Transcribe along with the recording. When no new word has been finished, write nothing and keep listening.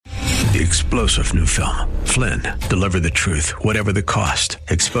the explosive new film, Flynn, deliver the truth, whatever the cost.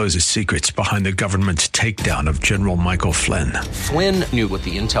 Exposes secrets behind the government's takedown of General Michael Flynn. Flynn knew what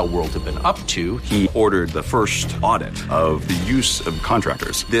the intel world had been up to. He ordered the first audit of the use of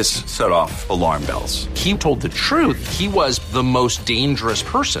contractors. This set off alarm bells. He told the truth. He was the most dangerous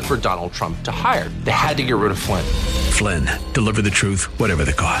person for Donald Trump to hire. They had to get rid of Flynn. Flynn, deliver the truth, whatever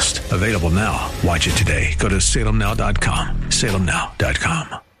the cost. Available now. Watch it today. Go to salemnow.com.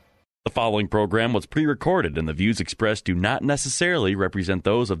 salemnow.com. The following program was pre-recorded, and the views expressed do not necessarily represent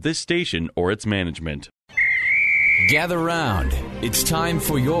those of this station or its management. Gather round. It's time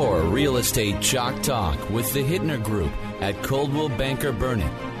for your Real Estate Chalk Talk with the Hittner Group at Coldwell Banker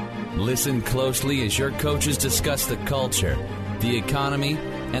Burnett. Listen closely as your coaches discuss the culture, the economy,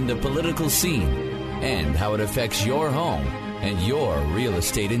 and the political scene, and how it affects your home and your real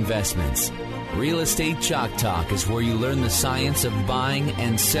estate investments. Real Estate Chalk Talk is where you learn the science of buying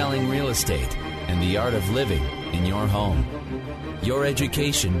and selling real estate and the art of living in your home. Your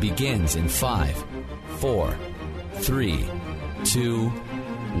education begins in 5, 4, 3, 2,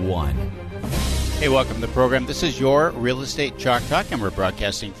 1. Hey, welcome to the program. This is your Real Estate Chalk Talk, and we're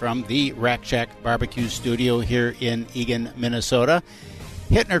broadcasting from the Rack Shack Barbecue Studio here in Eagan, Minnesota.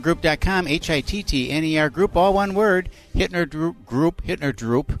 HittnerGroup.com, Hittner Group, all one word. Hittner Group.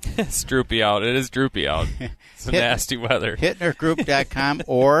 It's droopy out. It is droopy out. It's nasty weather. HittnerGroup.com,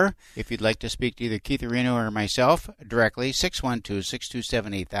 or if you'd like to speak to either Keith Areno or myself directly,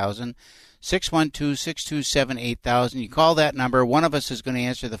 612-627-8000. 612-627-8000. You call that number. One of us is going to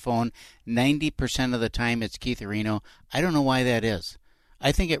answer the phone. 90% of the time it's Keith Areno. I don't know why that is.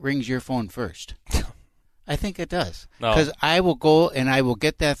 I think it rings your phone first. I think it does. Because I will go and I will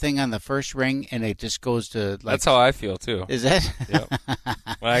get that thing on the first ring and it just goes to like... That's how I feel, too. Is that? Yep.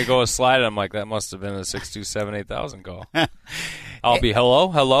 When I go to slide it, I'm like, that must have been a 627-8000 call. I'll be,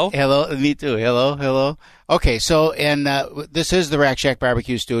 hello? Hello, me too. Hello. Okay, so, and this is the Rack Shack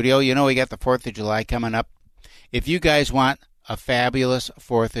Barbecue Studio. You know, we got the 4th of July coming up. If you guys want a fabulous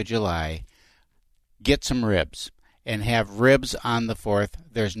 4th of July, get some ribs and have ribs on the 4th.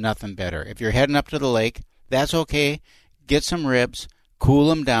 There's nothing better. If you're heading up to the lake, that's okay. Get some ribs, cool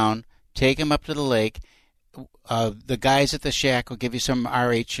them down, take them up to the lake. The guys at the shack will give you some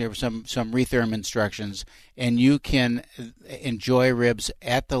RH or some retherm instructions, and you can enjoy ribs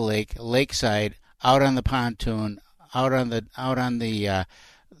at the lake, lakeside, out on the pontoon, out on the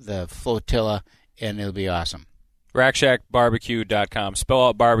flotilla, and it'll be awesome. RackShackBarbecue.com. Spell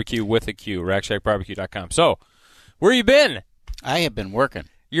out barbecue with a Q. RackShackBarbecue.com. So, where you been? I have been working.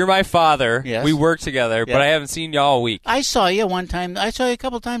 You're my father. Yes. We work together, but I haven't seen you all week. I saw you one time. I saw you a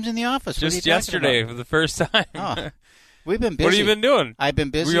couple times in the office. Just yesterday for the first time. Oh, we've been busy. What have you been doing? I've been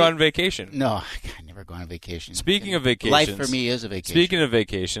busy. Were you on vacation? No, I never go on vacation. Speaking of vacations. Life for me is a vacation. Speaking of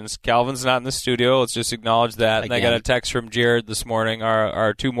vacations, Calvin's not in the studio. Let's just acknowledge that. Again. And I got a text from Jared this morning,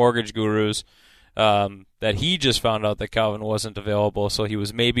 our two mortgage gurus, that he just found out that Calvin wasn't available, so he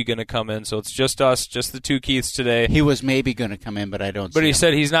was maybe going to come in. So it's just us, just the two Keiths today. He was maybe going to come in, but I don't see But he him.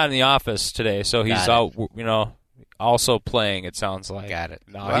 said he's not in the office today, so he's out, also playing, it sounds like. Got it.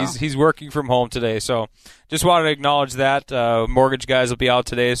 No, Well. he's working from home today, so just wanted to acknowledge that. Mortgage guys will be out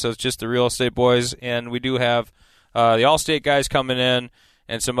today, so it's just the real estate boys, and we do have the Allstate guys coming in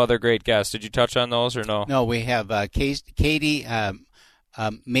and some other great guests. Did you touch on those or no? No, we have Katie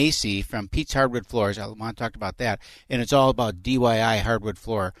Macy from Pete's Hardwood Floors. I want to talk about that, and it's all about DIY hardwood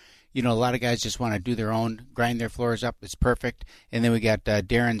floor. You know, a lot of guys just want to do their own, grind their floors up. It's perfect. And then we got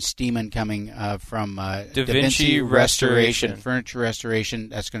Darren Steeman coming from Da Vinci Restoration, Furniture Restoration.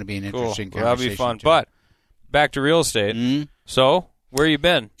 That's going to be an interesting Well, conversation. that'll be fun. Too. But back to real estate. Mm-hmm. So, where you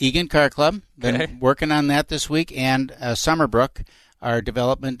been? Eagan Car Club. Been working on that this week. And Summerbrook, our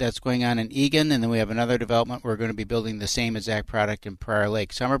development that's going on in Eagan. And then we have another development. We're going to be building the same exact product in Prior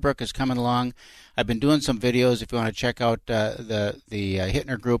Lake. Summerbrook is coming along. I've been doing some videos. If you want to check out the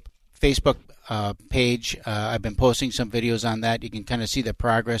Hittner Group Facebook page, I've been posting some videos on that. You can kind of see the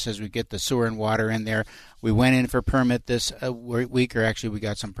progress as we get the sewer and water in there. We went in for permit this week, or actually we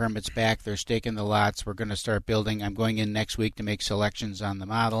got some permits back. They're staking the lots. We're going to start building. I'm going in next week to make selections on the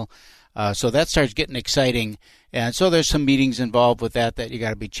model. So that starts getting exciting. And so there's some meetings involved with that you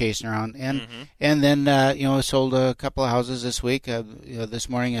got to be chasing around. And and then, I sold a couple of houses this week. This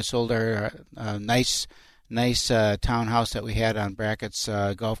morning I sold our nice townhouse that we had on Brackett's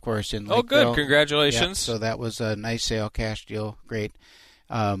golf course in Lakeville. Oh, good. Congratulations. Yeah, so that was a nice sale, cash deal. Great.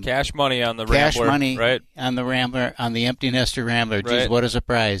 Cash money on the cash Rambler. Money right? On the Rambler, on the empty nester Rambler. Geez, right. what a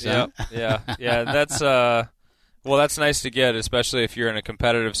surprise. Yeah, huh? yeah. That's that's nice to get, especially if you're in a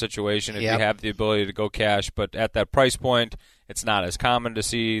competitive situation, if you have the ability to go cash. But at that price point, It's not as common to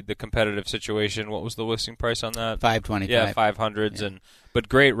see the competitive situation. What was the listing price on that? $525. Yeah, 500s, but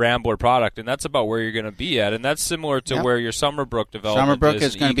great Rambler product, and that's about where you're going to be at, and that's similar to where your Summerbrook development Summerbrook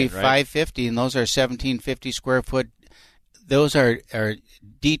is going to be $550, and those are 1,750 square foot. Those are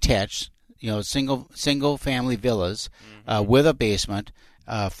detached, single family villas with a basement.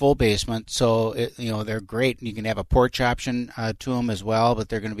 Full basement, so they're great. You can have a porch option to them as well, but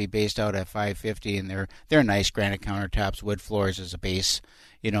they're going to be based out at $550, and they're nice granite countertops, wood floors as a base,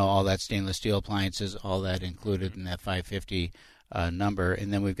 all that stainless steel appliances, all that included in that $550 number.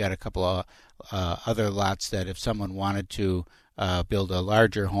 And then we've got a couple of other lots that if someone wanted to build a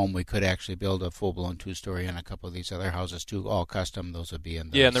larger home, we could actually build a full-blown two-story on a couple of these other houses too, all custom. Those would be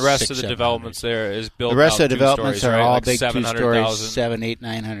in the and the rest of the developments there is built. The rest of the developments are all like big 2 stories, 7, 8,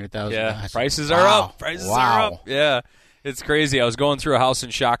 900,000. Yeah, prices are up. Prices are up. Yeah, it's crazy. I was going through a house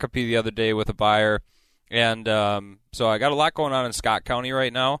in Shakopee the other day with a buyer, and so I got a lot going on in Scott County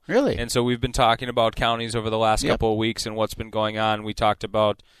right now. Really? And so we've been talking about counties over the last couple of weeks and what's been going on. We talked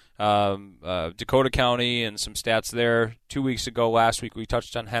about Dakota County and some stats there 2 weeks ago. Last week we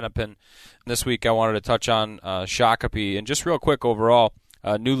touched on Hennepin. This week I wanted to touch on Shakopee. And just real quick overall,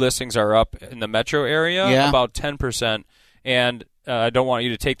 new listings are up in the metro area about 10%. And I don't want you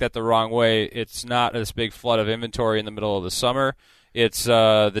to take that the wrong way. It's not this big flood of inventory in the middle of the summer. It's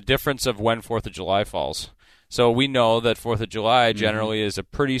the difference of when 4th of July falls. So we know that 4th of July generally is a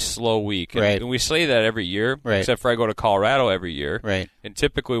pretty slow week. And we say that every year, except for I go to Colorado every year. Right. And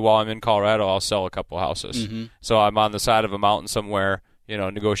typically while I'm in Colorado, I'll sell a couple houses. So I'm on the side of a mountain somewhere,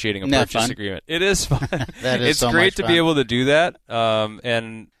 negotiating a purchase agreement. It is fun. It's so great to be able to do that.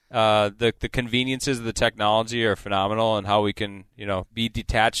 And the conveniences of the technology are phenomenal, and how we can, be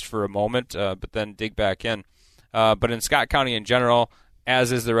detached for a moment, but then dig back in. But in Scott County in general,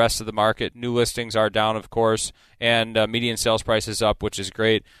 as is the rest of the market, new listings are down, of course, and median sales price is up, which is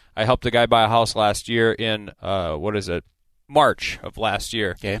great. I helped a guy buy a house last year in, March of last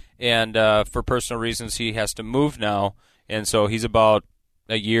year. Okay. And for personal reasons, he has to move now, and so he's about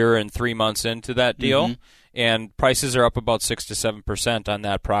a year and 3 months into that deal, and prices are up about 6 to 7% on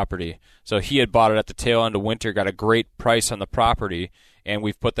that property. So he had bought it at the tail end of winter, got a great price on the property, and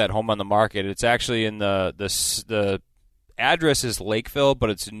we've put that home on the market. It's actually in the address is Lakeville, but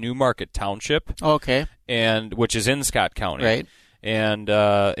it's Newmarket Township. Okay. And which is in Scott County. Right. And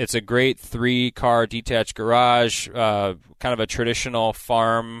it's a great 3-car detached garage, kind of a traditional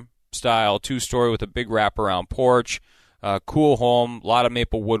farm style 2-story with a big wraparound porch. Cool home, a lot of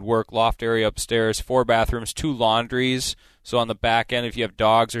maple woodwork, loft area upstairs, 4 bathrooms, 2 laundries. So on the back end, if you have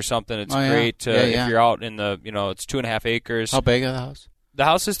dogs or something, it's great. If you're out in the, it's 2.5 acres. How big is the house? The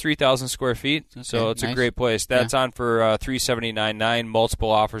house is 3,000 square feet, so it's a great place. That's on for $379,900.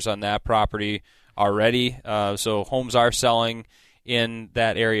 Multiple offers on that property already. So homes are selling in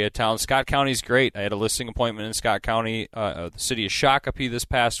that area of town. Scott County is great. I had a listing appointment in Scott County, the city of Shakopee this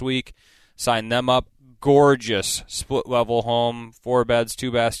past week. Signed them up. Gorgeous split-level home, 4 beds, 2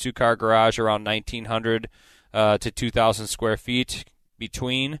 baths, 2-car garage, around 1,900 to 2,000 square feet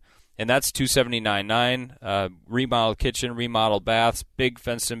between. And that's $279,900. Remodeled kitchen, remodeled baths, big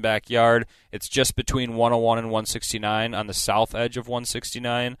fenced-in backyard. It's just between 101 and 169 on the south edge of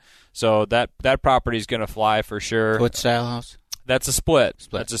 169. So that property is going to fly for sure. What style house? That's a split.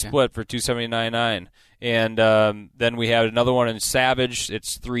 That's a split for $279,900. And then we have another one in Savage.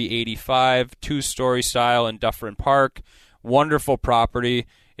 It's $385,000, 2-story style in Dufferin Park. Wonderful property.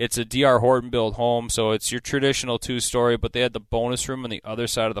 It's a D.R. Horton built home, so it's your traditional 2-story, but they had the bonus room on the other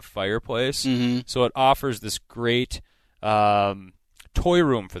side of the fireplace. So it offers this great toy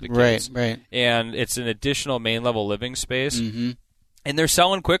room for the kids. Right. And it's an additional main-level living space. And they're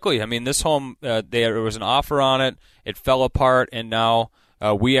selling quickly. I mean, this home, there was an offer on it. It fell apart, and now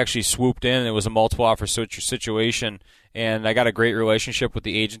we actually swooped in. It was a multiple offer situation, and I got a great relationship with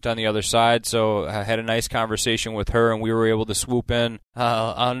the agent on the other side, so I had a nice conversation with her, and we were able to swoop in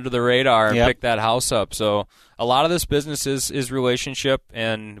under the radar and pick that house up. So a lot of this business is relationship,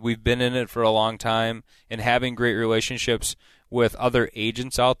 and we've been in it for a long time, and having great relationships with other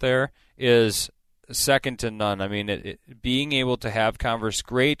agents out there is second to none. I mean, being able to have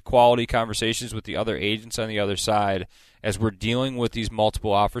great quality conversations with the other agents on the other side as we're dealing with these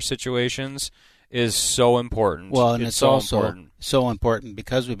multiple offer situations is so important. Well, and it's also so important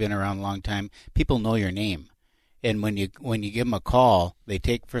because we've been around a long time. People know your name. And when you give them a call, they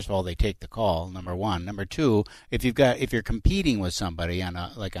take the call. Number one. Number two, if you're competing with somebody on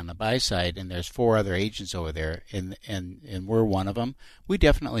the buy side, and there's 4 other agents over there, and we're one of them, we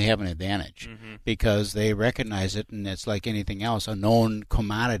definitely have an advantage because they recognize it, and it's like anything else. A known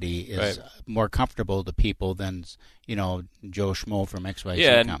commodity is more comfortable to people than Joe Schmo from XYZ.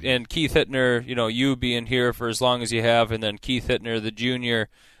 Yeah, and Keith Hittner, you being here for as long as you have, and then Keith Hittner, the junior.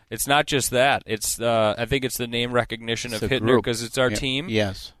 It's not just that. It's I think it's the name recognition of Hittner because it's our team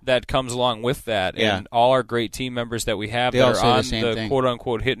that comes along with that. Yeah. And all our great team members that we have that are on the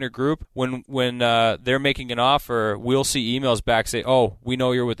quote-unquote Hittner group, when they're making an offer, we'll see emails back say, oh, we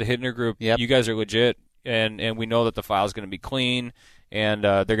know you're with the Hittner group. Yep. You guys are legit, and we know that the file is going to be clean. And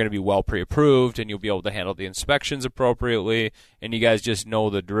they're going to be well pre-approved, and you'll be able to handle the inspections appropriately, and you guys just know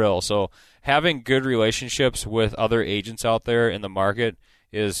the drill. So having good relationships with other agents out there in the market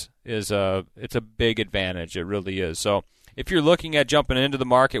it's a big advantage. It really is. So if you're looking at jumping into the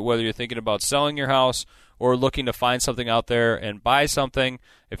market, whether you're thinking about selling your house or looking to find something out there and buy something,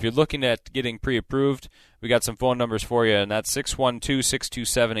 if you're looking at getting pre-approved, we got some phone numbers for you, and that's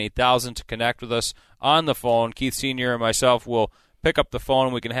 612-627-8000 to connect with us on the phone. Keith Sr. and myself will pick up the phone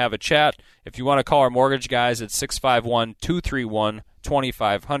and we can have a chat. If you want to call our mortgage guys, it's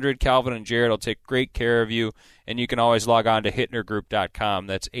 651-231-2500. Calvin and Jared will take great care of you, and you can always log on to hittnergroup.com.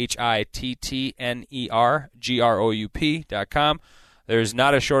 That's HITTNERGROUP.com. There's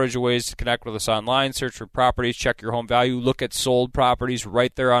not a shortage of ways to connect with us online. Search for properties, check your home value, look at sold properties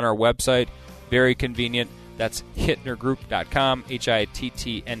right there on our website. Very convenient. That's hittnergroup.com,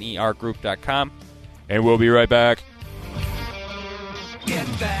 HITTNER group.com. And we'll be right back. Get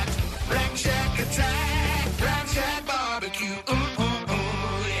that Rack Shack attack, Rack Shack barbecue,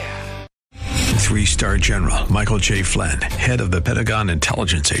 yeah. 3-star General Michael J. Flynn, head of the Pentagon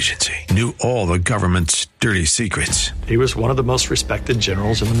Intelligence Agency, knew all the government's dirty secrets. He was one of the most respected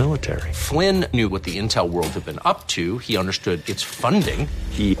generals in the military. Flynn knew what the intel world had been up to. He understood its funding.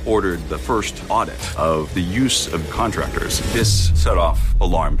 He ordered the first audit of the use of contractors. This set off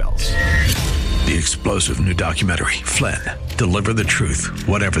alarm bells. The explosive new documentary, Flynn, Deliver the Truth,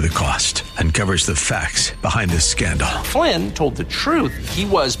 Whatever the Cost, uncovers the facts behind this scandal. Flynn told the truth. He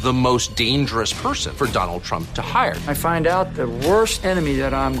was the most dangerous person for Donald Trump to hire. I find out the worst enemy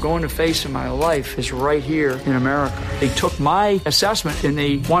that I'm going to face in my life is right here in America. They took my assessment and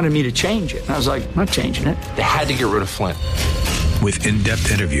they wanted me to change it. And I was like, I'm not changing it. They had to get rid of Flynn. With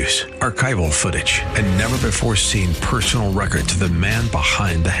in-depth interviews, archival footage, and never-before-seen personal records of the man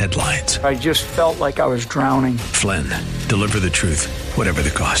behind the headlines. I just felt like I was drowning. Flynn, Deliver the Truth, Whatever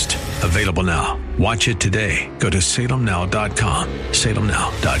the Cost. Available now. Watch it today. Go to salemnow.com.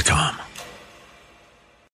 salemnow.com.